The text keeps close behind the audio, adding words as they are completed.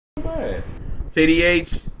ahead.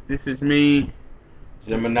 JDH, this is me.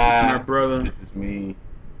 Gemini. This is my brother. This is me.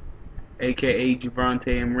 AKA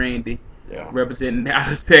Javante and Randy. Yeah. Representing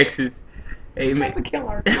Dallas, Texas. Hey man. To kill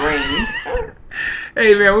our dreams.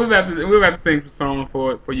 Hey man, we're about to sing some songs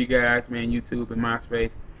for you guys, man. YouTube and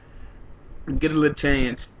MySpace. Get a little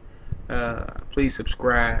chance. Please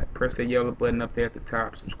subscribe. Press that yellow button up there at the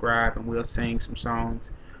top. Subscribe, and we'll sing some songs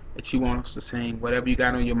that you want us to sing. Whatever you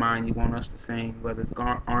got on your mind, you want us to sing. Whether it's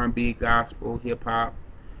R&B, gospel, hip hop,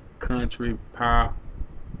 country, pop.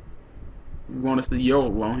 You want us to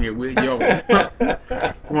yodel on here? We'll yodel.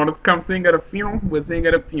 You want us to come sing at a funeral? We'll sing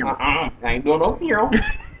at a funeral. I ain't doing no funeral.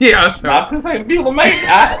 Yeah, so. Not since St. Beulah made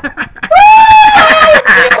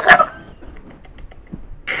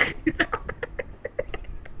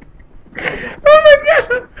Oh my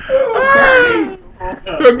God!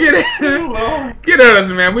 So get at us,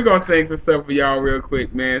 man. We're gonna sing some stuff for y'all real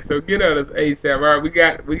quick, man. So get at us ASAP. All right, we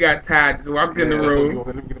got Ty just walked in the room.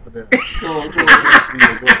 Let me get up there. So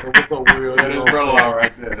what's up, real? That is real loud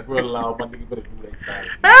right there. Real loud. My nigga better do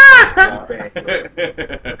that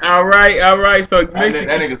thing. All right. So that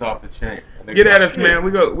nigga's off the chain. Get at us, man.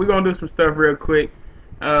 We gonna do some stuff real quick.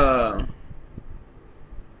 What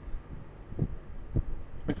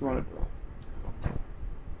you wanna do?